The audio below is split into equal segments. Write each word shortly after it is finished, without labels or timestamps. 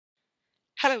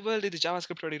Hello world, இது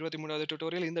ஜாவாஸ்கிரிப்டோட 23வது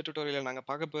tutorial. இந்த டியூட்டோரியலில் நாங்கள்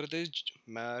பார்க்க போகிறது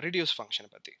ரெடியூஸ் ஃபங்க்ஷனை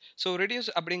பற்றி. ஸோ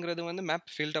ரெடியூஸ் அப்படிங்கிறது வந்து மேப்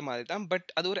ஃபில்டர் மாதிரி தான், பட்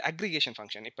அது ஒரு அக்ரிகேஷன்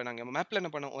ஃபங்க்ஷன். இப்போ நாங்கள் மேப்பில்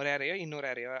என்ன பண்ணோம், ஒரு ஏரியா இன்னொரு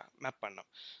ஏரியா மேப் பண்ணோம்,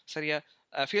 சரியா?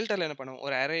 ஃபில்டரில் என்ன பண்ணோம்,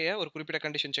 ஒரு ஏரியா ஒரு குறிப்பிட்ட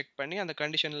கண்டிஷன் செக் பண்ணி அந்த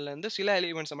கண்டிஷன்லேருந்து சில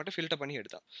எலிமெண்ட்ஸை மட்டும் ஃபில்டர் பண்ணி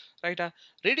எடுத்தோம், ரைட்டா?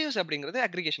 ரெடியூஸ் அப்படிங்கிறது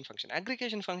அக்ரிகேஷன் ஃபங்க்ஷன்.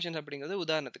 அக்ரிகேஷன் ஃபங்க்ஷன் அப்படிங்கிறது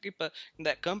உதாரணத்துக்கு இப்போ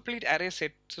இந்த கம்ப்ளீட் அரே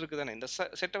செட்ஸ் இருக்குது தானே, இந்த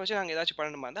செட்டை வச்சு நாங்கள் ஏதாச்சும்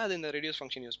பண்ணணுமா இருந்தால் அது இந்த ரெடியூஸ்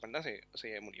ஃபங்க்ஷன் யூஸ் பண்ணி தான்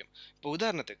செய்ய முடியும். இப்போ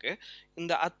உதாரணத்துக்கு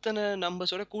இந்த அத்தனை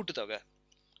நம்பர்ஸோட கூட்டுத்தொகை,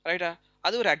 ரைட்டா?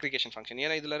 அது ஒரு அக்ரிகேஷன் ஃபங்க்ஷன்.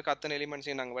 ஏன்னா இதில் இருக்க அத்தனை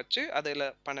எலிமெண்ட்ஸையும் நாங்கள் வச்சு அதில்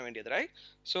பண்ண வேண்டியது, ரைட்?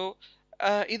 ஸோ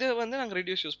இது வந்து நாங்கள்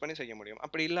ரெடியூஸ் யூஸ் பண்ணி செய்ய முடியும்.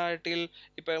 அப்படி இல்லாட்டில்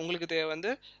இப்போ உங்களுக்கு தேவை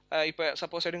வந்து இப்போ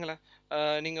சப்போஸ் எடுங்களேன்,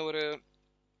 நீங்கள் ஒரு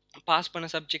பாஸ் பண்ண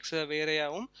சப்ஜெக்ட்ஸை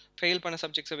வேறையாகவும் ஃபெயில் பண்ண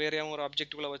சப்ஜெக்ட்ஸை வேறையாகவும் ஒரு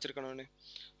ஆப்ஜெக்ட்டுக்குள்ளே வச்சுருக்கணும்னு.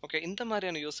 ஓகே, இந்த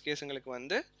மாதிரியான யூஸ் கேஸுங்களுக்கு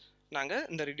வந்து நாங்கள்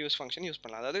இந்த ரெடியூஸ் ஃபங்க்ஷன் யூஸ்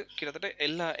பண்ணலாம். அதாவது கிட்டத்தட்ட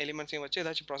எல்லா எலிமெண்ட்ஸையும் வச்சு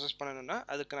ஏதாச்சும் ப்ராசஸ் பண்ணணும்னா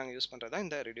அதுக்கு நாங்கள் யூஸ் பண்ணுறது தான்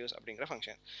இந்த ரெடியூஸ் அப்படிங்கிற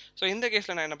ஃபங்க்ஷன். ஸோ இந்த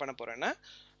கேஸில் நான் என்ன பண்ண போகிறேன்னா,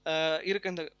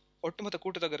 இருக்க இந்த ஒட்டுமொத்த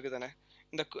கூட்டுத்தொகை இருக்குது தானே,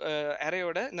 இந்த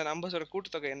அரேயோட இந்த நம்பர்ஸோட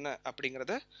கூட்டுத்தொகை என்ன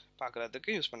அப்படிங்கிறத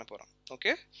பார்க்குறதுக்கு யூஸ் பண்ண போகிறோம்.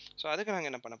 ஓகே, ஸோ அதுக்கு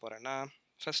நாங்கள் என்ன பண்ண போகிறேன்னா,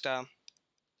 ஃபஸ்ட்டாக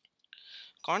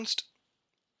கான்ஸ்ட்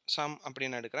சம்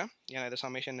அப்படின்னு எடுக்கிறேன். ஏன்னா இது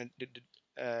சமேஷன்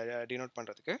டினோட்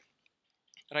பண்ணுறதுக்கு,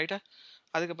 ரைட்டா?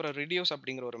 அதுக்கப்புறம் ரெடியூஸ்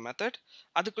அப்படிங்கிற ஒரு மெத்தட்,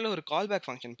 அதுக்குள்ளே ஒரு கால்பேக்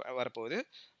ஃபங்க்ஷன் வரப்போகுது.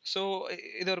 ஸோ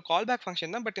இது ஒரு கால்பேக்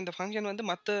ஃபங்க்ஷன் தான், பட் இந்த ஃபங்க்ஷன் வந்து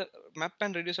மற்ற மேப்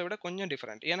அண்ட் ரெடியூஸை விட கொஞ்சம்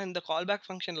டிஃப்ரெண்ட். ஏன்னா இந்த callback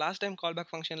function last time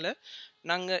callback ஃபங்க்ஷனில்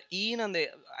நாங்கள் ஈன்னு அந்த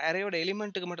அரேயோட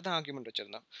எலிமெண்ட்டுக்கு மட்டும் தான் ஆர்குமெண்ட்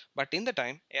வச்சுருந்தோம். பட் இந்த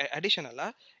டைம்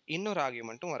அடிஷனலாக இன்னொரு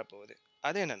ஆர்குமெண்ட்டும் வரப்போகுது.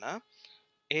 அது என்னென்னா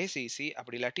ஏசிசி,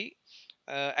 அப்படி இல்லாட்டி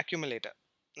அக்யூமுலேட்டர்.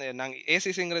 நாங்கள்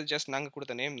ஏசிசிங்கிறது ஜஸ்ட் நாங்கள்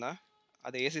கொடுத்த நேம் தான்,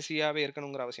 அது ஏசிசியாகவே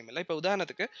இருக்கணுங்கிற அவசியம் இல்லை. இப்போ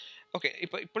உதாரணத்துக்கு ஓகே,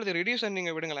 இப்பொழுது ரெடியூஸர்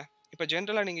நீங்கள் விடுங்களேன். இப்போ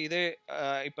ஜென்ரலாக நீங்கள் இதே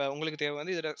இப்போ உங்களுக்கு தேவை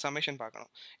வந்து இதில் சமேஷன் பார்க்கணும்.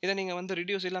 இதை நீங்கள் வந்து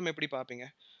ரெடியூஸ் இல்லாமல் எப்படி பார்ப்பீங்க?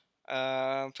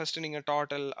 ஃபஸ்ட்டு நீங்கள்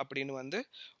டோட்டல் அப்படின்னு வந்து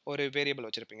ஒரு வேரியபிள்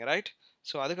வச்சுருப்பீங்க, ரைட்?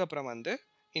 ஸோ அதுக்கப்புறம் வந்து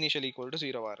இனிஷியல் ஈக்குவல் டு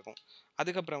 0வாக இருக்கும்.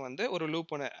 அதுக்கப்புறம் வந்து ஒரு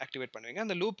லூப் ஒன்று ஆக்டிவேட் பண்ணுவீங்க.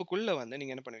 அந்த லூப்புக்குள்ளே வந்து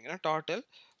நீங்கள் என்ன பண்ணுவீங்கன்னா, டோட்டல்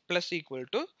ப்ளஸ் ஈக்குவல்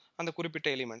டு அந்த குறிப்பிட்ட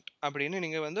எலிமெண்ட் அப்படின்னு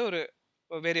நீங்கள் வந்து ஒரு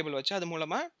வேரியபிள் வச்சு அது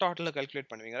மூலமாக டோட்டலை கல்குலேட்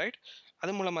பண்ணுவீங்க, ரைட்?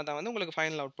 அது மூலமாக தான் வந்து உங்களுக்கு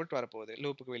ஃபைனல் அவுட்புட் வரப்போகுது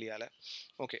லூப்புக்கு வெளியால்.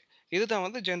 ஓகே, இதுதான்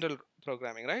வந்து ஜென்ரல்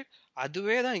ப்ரோக்ராமிங், ரைட்?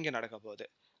 அதுவே தான் இங்கே நடக்க போகுது,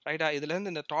 ரைட்டா?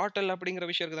 இதுலேருந்து இந்த டோட்டல் அப்படிங்கிற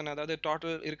விஷயம் இருக்குது தானே, அதாவது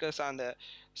டோட்டல் இருக்க அந்த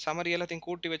சமரி எல்லாத்தையும்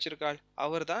கூட்டி வச்சிருக்காள்,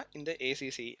 அவர் தான் இந்த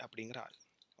ஏசிசி அப்படிங்கிற ஆள்.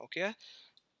 ஓகே,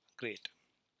 கிரேட்,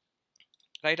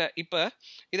 ரைட்டா? இப்போ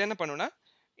இது என்ன பண்ணுன்னா,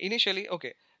 இனிஷியலி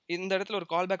ஓகே, இந்த இடத்துல ஒரு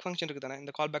கால்பேக் ஃபங்க்ஷன் இருக்குது தானே,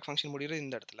 இந்த கால்பேக் ஃபங்க்ஷன் முடிகிறது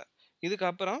இந்த இடத்துல.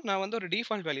 இதுக்கப்புறம் நான் வந்து ஒரு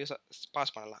டிஃபால்ட் வேல்யூஸை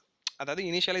பாஸ் பண்ணலாம். அதாவது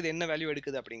இனிஷியலாக இது என்ன வேல்யூ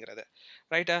எடுக்குது அப்படிங்கிறது,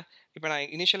 ரைட்டா? இப்போ நான்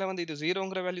இனிஷியலாக வந்து இது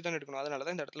 0ங்கிற வேல்யூ தான் எடுக்கணும். அதனால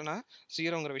தான் இந்த இடத்துல நான்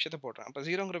 0ங்கிற விஷயத்தை போடுறேன். அப்போ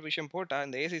 0ங்கிற விஷயம் போட்டால்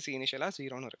இந்த ஏசிசி இனிஷியலாக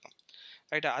 0ன்னு இருக்கும்,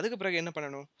 ரைட்டா? அதுக்கு பிறகு என்ன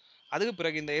பண்ணணும், அதுக்கு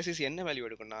பிறகு இந்த ஏசிசி என்ன வேல்யூ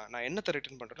எடுக்கும்னா, நான் என்னத்தை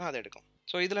ரிட்டர்ன் பண்ணுறேனோ அதை எடுக்கும்.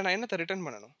 ஸோ இதில் நான் என்னத்தை ரிட்டர்ன்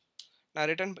பண்ணணும், நான்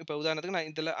ரிட்டர்ன் இப்போ உதாரணத்துக்கு நான்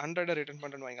இதில் 100 ரிட்டர்ன்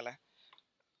பண்ணுறேன்னு வைங்களேன்.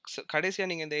 கடைசியாக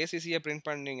நீங்கள் இந்த ஏசிசியை பிரிண்ட்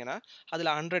பண்ணீங்கன்னா அதில்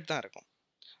 100 தான் இருக்கும்,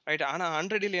 ரைட்? ஆனால்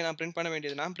 100 நான் பிரிண்ட் பண்ண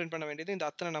வேண்டியது இந்த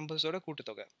அத்தனை நம்பர்ஸோட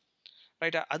கூட்டுத்தொகை,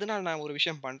 ரைட்டா? அதனால நான் ஒரு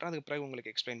விஷயம் பண்ணுறேன், அதுக்கு பிறகு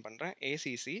உங்களுக்கு எக்ஸ்பிளைன் பண்ணுறேன்.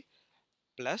 ஏசிசி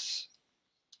ப்ளஸ்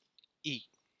இ,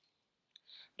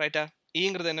 ரைட்டா?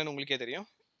 ஈங்கிறது என்னன்னு உங்களுக்கே தெரியும்,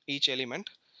 ஈச்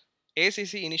எலிமெண்ட்.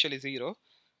 ஏசிசி இனிஷியலி 0,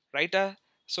 ரைட்டா?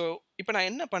 ஸோ இப்போ நான்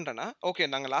என்ன பண்ணுறேன்னா, ஓகே,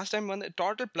 நாங்கள் லாஸ்ட் டைம் வந்து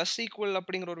டோட்டல் ப்ளஸ் ஈக்குவல்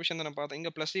அப்படிங்கிற ஒரு விஷயம் தான் பார்த்தோம்.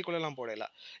 இங்கே ப்ளஸ் ஈக்குவலெல்லாம் போடல.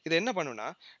 இது என்ன பண்ணுன்னா,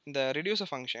 இந்த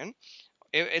ரெடியூசர் ஃபங்க்ஷன்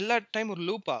எல்லா டைம் ஒரு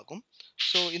லூப் ஆகும்.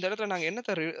 ஸோ இந்த இடத்துல நாங்கள்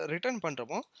என்னத்தை ரிட்டர்ன்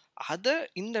பண்ணுறோமோ அதை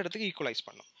இந்த இடத்துக்கு ஈக்குவலைஸ்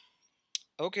பண்ணோம்.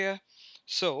 ஓகே,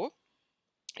 ஸோ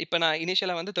இப்போ நான்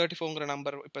இனிஷியலாக வந்து 34ங்கிற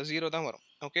நம்பர் இப்போ 0 தான் வரும்.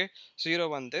 ஓகே, 0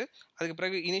 வந்து அதுக்கு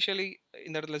பிறகு இனிஷியலி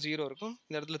இந்த இடத்துல 0 இருக்கும்,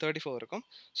 இந்த இடத்துல 34 இருக்கும்.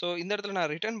 ஸோ இந்த இடத்துல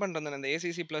நான் ரிட்டர்ன் பண்ணுறது இந்த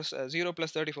ஏசிசி ப்ளஸ் 0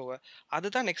 ப்ளஸ் 34,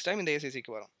 அதுதான் நெக்ஸ்ட் டைம் இந்த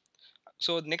ஏசிசிக்கு வரும்.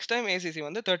 ஸோ நெக்ஸ்ட் டைம் ஏசிசி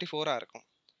வந்து 34ஆக இருக்கும்,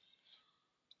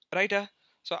 ரைட்டா?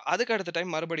 ஸோ அதுக்கு அடுத்த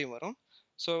டைம் மறுபடியும் வரும்.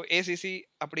 ஸோ ஏசிசி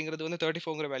அப்படிங்கிறது வந்து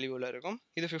 34ங்கிற வேல்யூவில் இருக்கும்,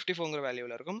 இது 54ங்கிற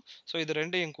வேல்யூவில் இருக்கும். ஸோ இது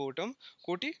ரெண்டையும்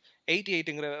கூட்டி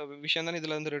 88ங்கிற விஷயம் தான்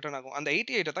இதில் வந்து ரிட்டர்ன் ஆகும். அந்த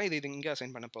 88 தான் இது இங்கே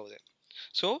அசைன் பண்ண போகுது.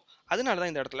 ஸோ அதனால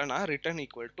தான் இந்த இடத்துல நான் return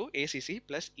equal to ACC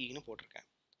plus இன்னு போட்டிருக்கேன்,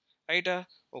 ரைட்டா?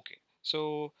 ஓகே, ஸோ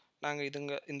நாங்கள்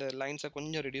இந்த லைன்ஸை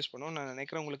கொஞ்சம் ரெடியூஸ் பண்ணுவோம். நான்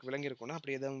நினைக்கிறேன் உங்களுக்கு விளங்கியிருக்கணும்.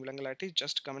 அப்படி எதுவும் விளங்கலாட்டி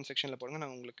ஜஸ்ட் கமெண்ட் செக்ஷனில் போடுங்க,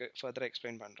 நான் உங்களுக்கு ஃபர்தராக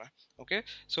எக்ஸ்பிளைன் பண்ணுறேன். ஓகே,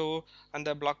 ஸோ அந்த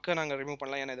பிளாக்கை நாங்கள் ரிமூவ்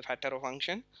பண்ணலாம். ஏன்னா இது ஃபேக்டரோ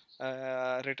ஃபங்க்ஷன்,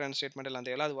 ரிட்டர்ன் ஸ்டேட்மெண்ட் எல்லாம்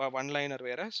தேவையில்ல, அது ஒன் லைனர்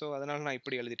வேறு. ஸோ அதனால் நான்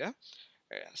இப்படி எழுதிட்டேன்.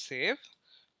 சேவ்,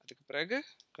 அதுக்கு பிறகு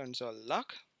கன்சோல்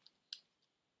லாக்.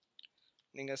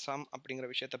 நீங்கள் சம் அப்படிங்கிற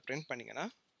விஷயத்தை பிரிண்ட் பண்ணிங்கன்னா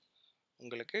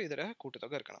உங்களுக்கு இதில்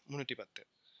கூட்டுத்தொகை இருக்கணும் 310.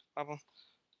 பார்ப்போம்.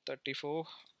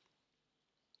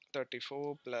 34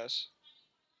 plus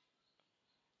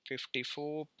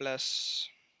 54 plus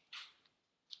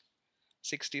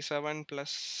 67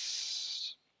 plus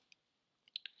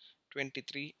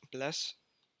 23 plus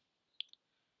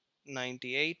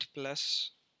 98 plus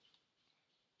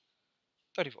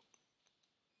 34.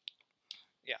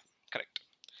 Yeah, correct.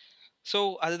 So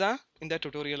அதுதான் இந்த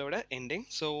டுட்டோரியலோட எண்டிங்.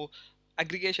 ஸோ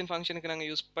அக்ரிகேஷன் ஃபங்க்ஷனுக்கு நாங்கள்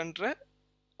யூஸ் பண்ணுற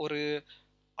ஒரு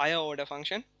அயோவோட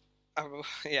ஃபங்க்ஷன்.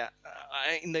 யா,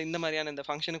 இந்த இந்த மாதிரியான இந்த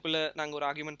ஃபங்க்ஷனுக்குள்ளே நாங்கள் ஒரு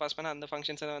ஆர்குமெண்ட் பாஸ் பண்ணால் அந்த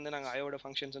ஃபங்க்ஷன்ஸை வந்து நாங்கள் அயோட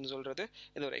ஃபங்க்ஷன்ஸ்னு சொல்கிறது.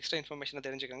 இது ஒரு எக்ஸ்ட்ரா இன்ஃபர்மேஷனை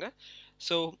தெரிஞ்சுக்கோங்க.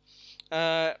 ஸோ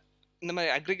இந்த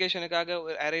மாதிரி அக்ரிகேஷனுக்காக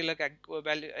ஒரு அரேயில்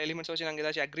வேல்யூ எலிமெண்ட்ஸ் வச்சு நாங்கள்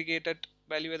ஏதாச்சும் அக்ரிகேட்டட்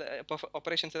வேல்யூ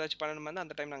ஆப்ரேஷன்ஸ் ஏதாச்சும் பண்ணணும்னா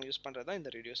அந்த டைம் நாங்கள் யூஸ் பண்ணுறது தான்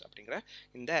இந்த ரெடியூஸ் அப்படிங்கிற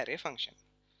இந்த array function.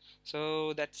 So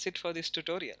that's it for this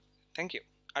tutorial. Thank you.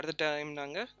 அடுத்த டைம்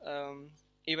நாங்கள்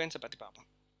ஈவெண்ட்ஸை பற்றி பார்ப்போம்.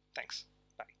 தேங்க்ஸ்.